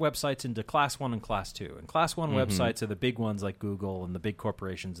separate websites into Class 1 and Class 2. And Class 1 websites are the big ones like Google and the big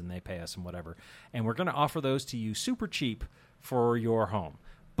corporations, and they pay us and whatever. And we're going to offer those to you super cheap for your home.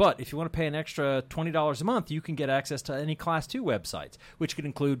 But if you want to pay an extra $20 a month, you can get access to any Class 2 websites, which could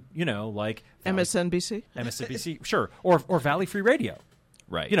include, like MSNBC? MSNBC, sure. Or Valley Free Radio.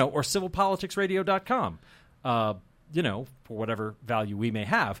 Right. Or civilpoliticsradio.com, for whatever value we may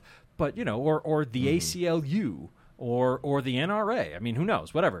have. But, or the ACLU, or the NRA. I mean, who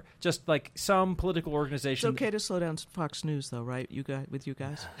knows? Whatever. Just like some political It's organization. okay to slow down Fox News, though, right? You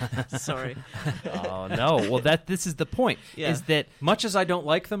guys. Sorry. Oh no! Well, this is the point. Yeah. Is that much as I don't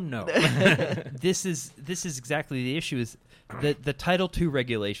like them, no. This is exactly the issue. Is the Title II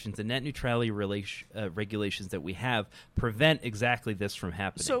regulations, the net neutrality regulations that we have prevent exactly this from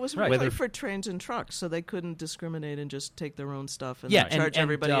happening. So it was really for trains and trucks, so they couldn't discriminate and just take their own stuff and charge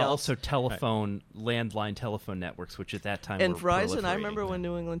everybody else. Also landline telephone networks, which at that time and were Verizon. I proliferating. remember when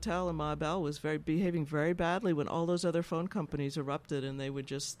New England Tel and Ma Bell was behaving very badly when all those other phone companies erupted, and they would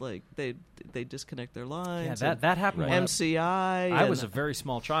just they disconnect their lines. Yeah, that happened. Right. MCI. I was a very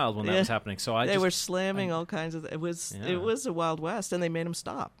small child when that was happening, so they were slamming all kinds of. It was a Wild West, and they made them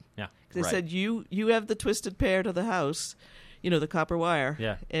stop. Yeah, they said you have the twisted pair to the house, the copper wire.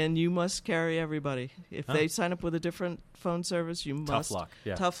 Yeah, and you must carry everybody. If they sign up with a different phone service, you must. Tough luck.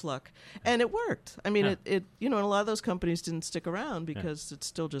 Yeah. Tough luck, and it worked. I mean, it and a lot of those companies didn't stick around because it's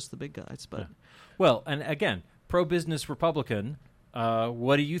still just the big guys. But well, and again, pro-business Republican.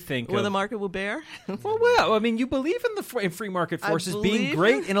 What do you think? The market will bear? Well, I mean, you believe in the free market forces being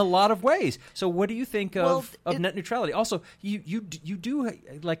great in a lot of ways. So, what do you think of net neutrality? Also, you do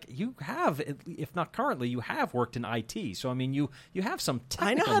you have, if not currently, you have worked in IT. So, I mean, you have some technical.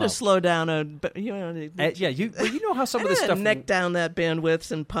 I know how to slow down you know how some of this stuff neck down that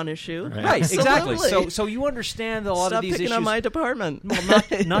bandwidth and punish you. Right, exactly. So you understand a lot of these issues. Stop picking on my department. Well,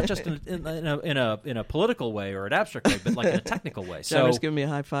 not just in a political way or an abstract way, but like in a technical way. Trevor's giving me a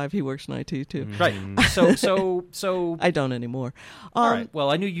high five. He works in IT too. Right. So I don't anymore. All right. Well,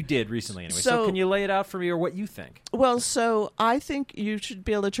 I knew you did recently anyway. So can you lay it out for me or what you think? Well, so I think you should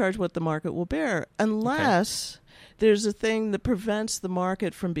be able to charge what the market will bear, unless there's a thing that prevents the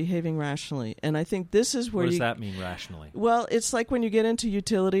market from behaving rationally. And I think this is where What does that mean, rationally? Well, it's like when you get into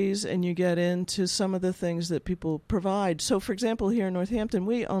utilities and you get into some of the things that people provide. So, for example, here in Northampton,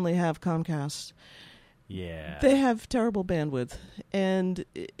 we only have Comcast. Yeah. They have terrible bandwidth. And,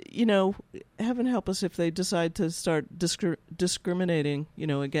 heaven help us if they decide to start discriminating,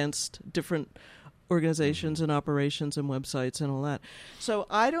 against different organizations and operations and websites and all that. So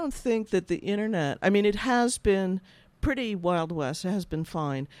I don't think that the Internet, it has been pretty Wild West. It has been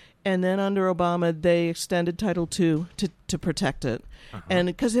fine. And then under Obama, they extended Title II to protect it. And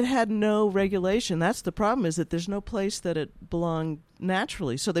because it had no regulation. That's the problem, is that there's no place that it belonged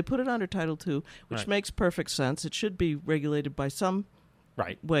naturally. So they put it under Title II, which makes perfect sense. It should be regulated by some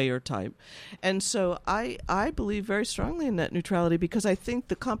way or type. And so I believe very strongly in net neutrality, because I think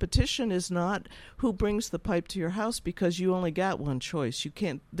the competition is not who brings the pipe to your house, because you only got one choice. You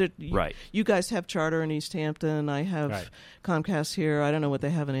can't. You guys have Charter in East Hampton. I have Comcast here. I don't know what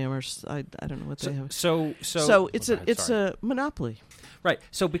they have in Amherst. I don't know what they have. So it's a monopoly. Right.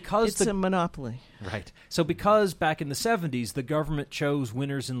 So because it's a monopoly. Right. So because back in the 70s, the government chose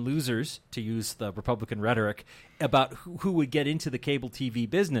winners and losers, to use the Republican rhetoric, about who would get into the cable TV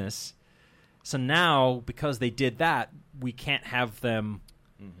business. So now, because they did that, we can't have them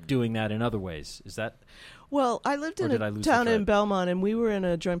doing that in other ways. Is that... Well, I lived in a town in Belmont, and we were in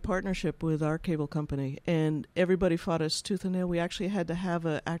a joint partnership with our cable company, and everybody fought us tooth and nail. We actually had to have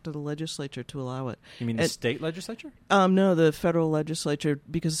an act of the legislature to allow it. You mean the state legislature? No, the federal legislature,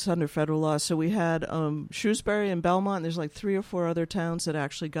 because it's under federal law. So we had Shrewsbury and Belmont, and there's like 3 or 4 other towns that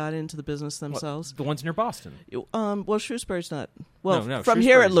actually got into the business themselves. The ones near Boston? Well, Shrewsbury's not. Well, no, from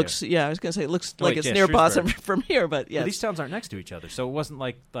here it looks. Yeah, I was going to say it looks like it's near Boston from here, but yes. Well, these towns aren't next to each other, so it wasn't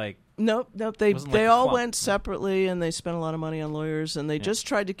like. Nope. They all went separately, and they spent a lot of money on lawyers, and they just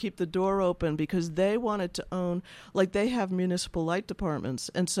tried to keep the door open because they wanted to own. Like, they have municipal light departments,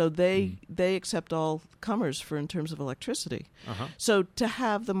 and so they accept all comers in terms of electricity. So to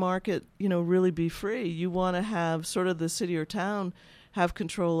have the market, really be free, you want to have sort of the city or town have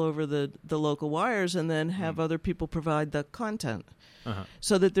control over the local wires, and then have other people provide the content.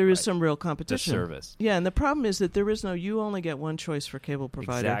 So that there is some real competition. The service. Yeah, and the problem is that there is you only get one choice for cable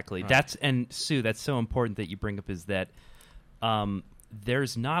provider. Exactly. And Sue, that's so important that you bring up, is that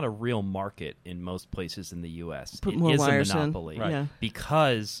there's not a real market in most places in the U.S. Put it more is wires a monopoly. In. Yeah.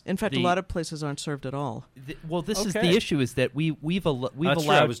 Because in fact, a lot of places aren't served at all. This is the issue, is that we've allowed. True.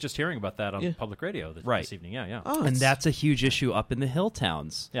 I was just hearing about that on public radio this evening. Yeah. Oh, and that's a huge issue up in the hill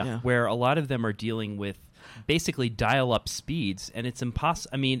towns, where a lot of them are dealing with basically dial-up speeds, and it's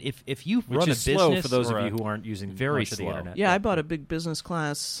impossible. I mean, if you run a business, slow for those of you who aren't using very much of the internet. Yeah, I bought a big business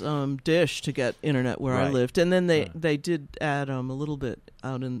class dish to get internet where I lived, and then they did add a little bit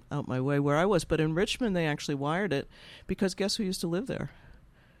out my way where I was, but in Richmond they actually wired it, because guess who used to live there?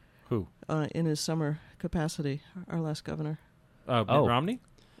 Who? In his summer capacity, our last governor. Mitt Romney.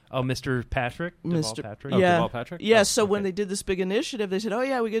 Oh, Mr. Patrick? Mr. Patrick? Yeah. Deval Patrick? Yeah, Oh, so when okay. they did this big initiative, they said, oh,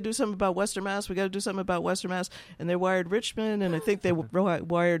 yeah, we got to do something about Western Mass. We got to do something about Western Mass. And they wired Richmond, and I think they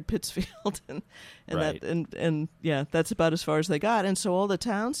wired Pittsfield. Right. And yeah, that's about as far as they got. And so all the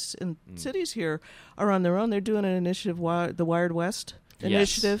towns and cities here are on their own. They're doing an initiative, the Wired West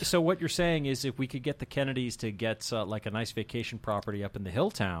initiative. So what you're saying is if we could get the Kennedys to get like a nice vacation property up in the hill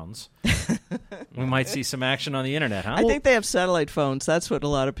towns, we might see some action on the internet, huh? I think they have satellite phones. That's what a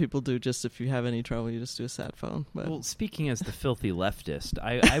lot of people do. Just if you have any trouble, you just do a sat phone. But. Well, speaking as the filthy leftist,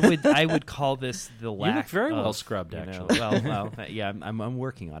 I would call this the lack. You look very well of, scrubbed, you know, actually. well, yeah, I'm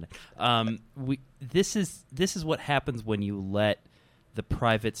working on it. This is what happens when you let the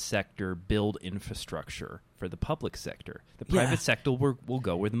private sector build infrastructure for the public sector. The private sector will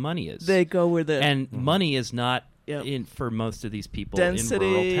go where the money is. They go where the and money is not in for most of these people density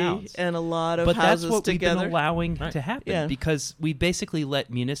in rural towns. And a lot of but houses that's what together. we've been allowing to happen because we basically let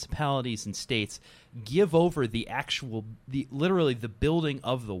municipalities and states give over literally the building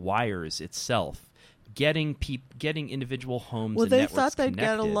of the wires itself. Getting individual homes. Well, and they networks thought they'd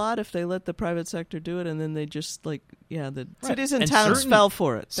get a connected. lot if they let the private sector do it, and then they just the cities and And towns fell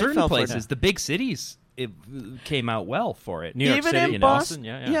for it. They Certain fell for it. places, the big cities, it came out well for it. New York even City in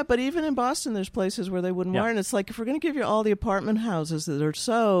Boston, but even in Boston, there's places where they wouldn't Yeah. wire, and it's like if we're going to give you all the apartment houses that are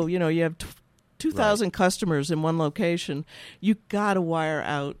so, you have 2,000 customers in one location, you got to wire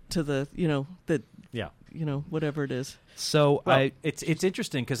out to the, whatever it is. So it's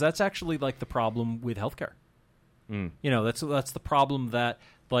interesting because that's actually like the problem with healthcare. That's the problem that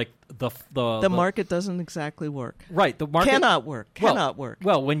like the market doesn't exactly work. Right, the market cannot work.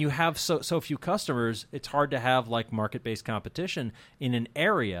 Well, when you have so few customers, it's hard to have like market-based competition in an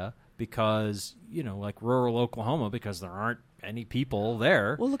area because like rural Oklahoma because there aren't any people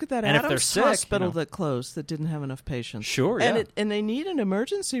there. Well, look at that and if they're Adams sick, hospital that closed that didn't have enough patients. Sure, and they need an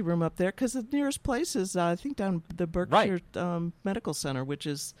emergency room up there because the nearest place is I think down the Berkshire Medical Center, which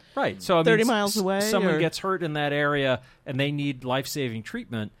is right. So 30 miles away. Someone gets hurt in that area and they need life-saving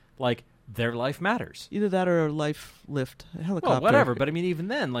treatment. Like their life matters. Either that or a life lift, a helicopter. Well, whatever. But I mean, even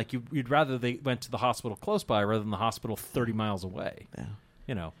then, like you'd rather they went to the hospital close by rather than the hospital 30 miles away. Yeah.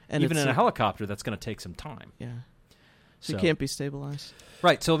 And even in a helicopter, that's going to take some time. Yeah. So you can't be stabilized.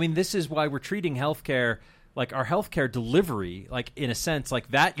 Right. So, I mean, this is why we're treating healthcare, like our healthcare delivery, like in a sense, like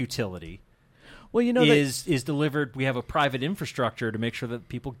that utility is delivered. We have a private infrastructure to make sure that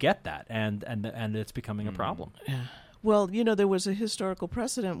people get that, and it's becoming a problem. Yeah. Well, there was a historical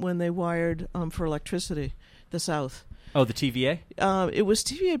precedent when they wired for electricity, the South. Oh, the TVA? It was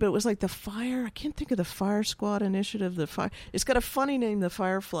TVA, but it was like the fire. I can't think of the Fire Squad Initiative. It's got a funny name, the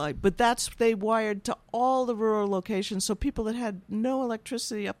Firefly. But they wired to all the rural locations, so people that had no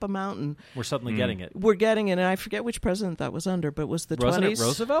electricity up a mountain were suddenly getting it. We're getting it, and I forget which president that was under, but was the 20s? Wasn't it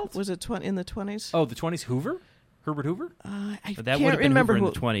Roosevelt? Was it in the 20s? Oh, the 20s? Hoover? Herbert Hoover? I that can't would have been remember Hoover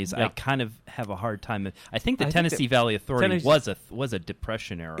in the 20s. Yeah. I kind of have a hard time. I think the Tennessee Valley Authority was a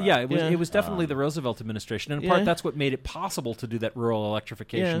Depression era. Yeah, it was definitely the Roosevelt administration. And in part, that's what made it possible to do that rural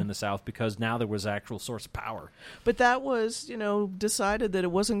electrification in the South because now there was actual source of power. But that was, decided that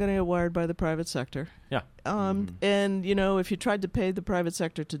it wasn't going to get wired by the private sector. Yeah. And, if you tried to pay the private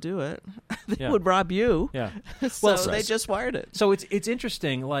sector to do it, they would rob you. Yeah. So they just wired it. So it's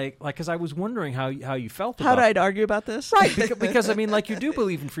interesting, like because I was wondering how you felt about how did I argue about this? Right, because I mean, like you do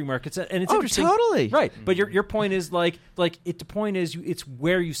believe in free markets, and it's interesting. Totally. Right, but your point is the point is it's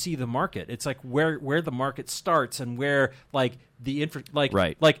where you see the market. It's like where the market starts and where like the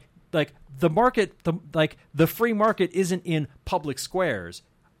the market the free market isn't in public squares.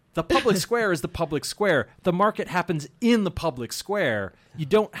 The public square is the public square. The market happens in the public square. You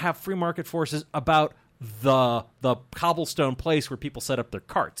don't have free market forces about the cobblestone place where people set up their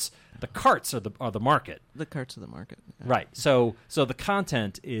carts. The carts are the market. The carts are the market. Yeah. Right. So the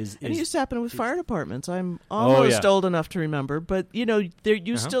content is. And it used to happen with fire departments. I'm almost old enough to remember, but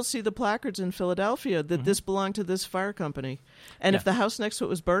you still see the placards in Philadelphia that this belonged to this fire company, and if the house next to it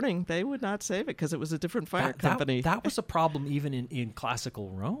was burning, they would not save it because it was a different fire company. That was a problem even in classical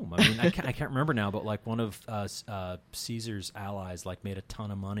Rome. I mean, I can't remember now, but like one of Caesar's allies made a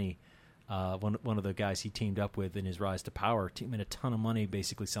ton of money. One of the guys he teamed up with in his rise to power made a ton of money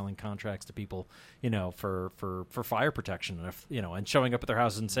basically selling contracts to people, for fire protection, and showing up at their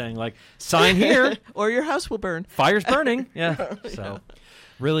houses and saying sign here or your house will burn. Fire's burning. Yeah. So,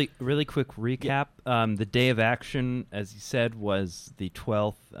 really quick recap. The day of action, as you said, was the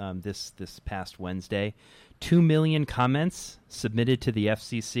 12th. This past Wednesday. 2 million comments submitted to the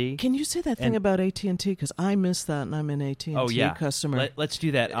FCC. Can you say that thing about AT&T? Because I missed that, and I'm an AT&T customer. Let's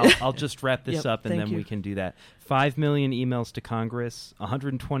do that. I'll just wrap this up, and then we can do that. 5 million emails to Congress,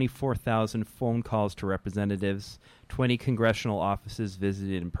 124,000 phone calls to representatives, 20 congressional offices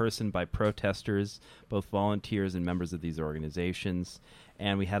visited in person by protesters, both volunteers and members of these organizations,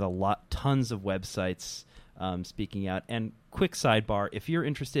 and we had tons of websites speaking out. And quick sidebar: if you're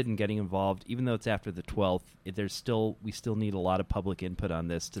interested in getting involved, even though it's after the 12th, we still need a lot of public input on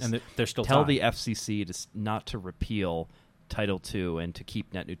this to there's still tell time. the FCC not to repeal Title II and to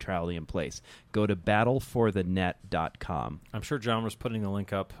keep net neutrality in place. Go to battleforthenet.com. I'm sure John was putting the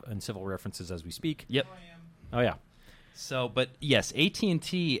link up in civil references as we speak. Yep. Oh yeah. So, but yes,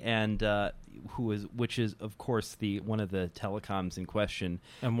 AT&T and which is of course one of the telecoms in question,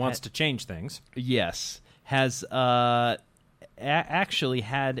 and wants to change things. Yes, has actually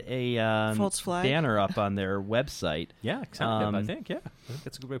had a false flag banner up on their website. Yeah, exactly. I think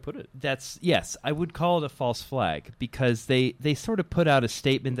that's a good way to put it. Yes, I would call it a false flag because they sort of put out a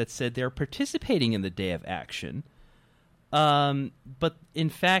statement that said they're participating in the day of action. But in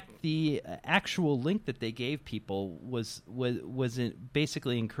fact, the actual link that they gave people was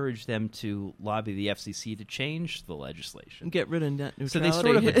basically encouraged them to lobby the FCC to change the legislation, get rid of net neutrality. So they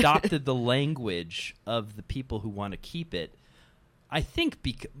sort of adopted the language of the people who want to keep it. I think,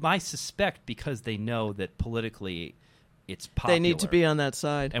 I suspect, because they know that politically it's popular. They need to be on that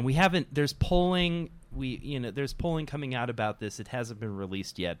side. And we haven't. There's polling. There's polling coming out about this. It hasn't been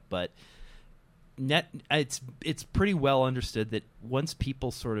released yet, but it's pretty well understood that once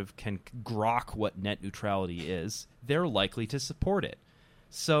people sort of can grok what net neutrality is, they're likely to support it.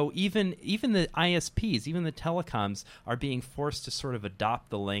 So even the ISPs, even the telecoms, are being forced to sort of adopt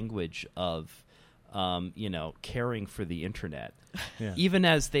the language of caring for the internet, even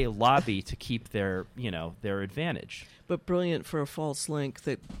as they lobby to keep their advantage. But brilliant for a false link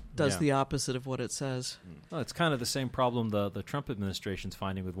that does the opposite of what it says. Well, it's kind of the same problem the Trump administration's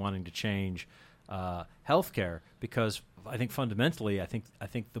finding with wanting to change healthcare, because I think fundamentally, I think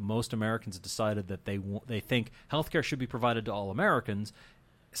the most Americans have decided that they think healthcare should be provided to all Americans.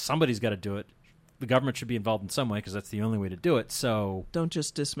 Somebody's got to do it. The government should be involved in some way because that's the only way to do it. So don't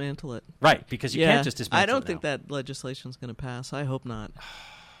just dismantle it. Right, because you can't just dismantle it. I don't think that legislation's going to pass. I hope not.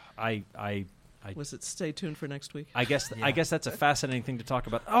 Was it stay tuned for next week? I guess that's a fascinating thing to talk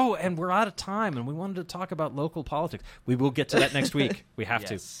about. Oh, and we're out of time, and we wanted to talk about local politics. We will get to that next week. We have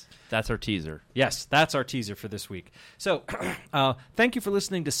to. That's our teaser. Yes, that's our teaser for this week. So thank you for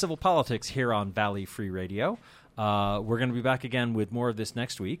listening to Civil Politics here on Valley Free Radio. We're going to be back again with more of this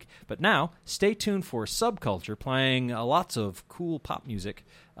next week. But now, stay tuned for Subculture, playing lots of cool pop music,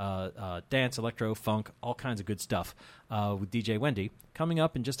 dance, electro, funk, all kinds of good stuff with DJ Wendy, coming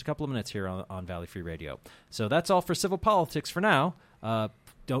up in just a couple of minutes here on Valley Free Radio. So that's all for Civil Politics for now.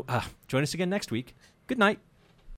 Join us again next week. Good night.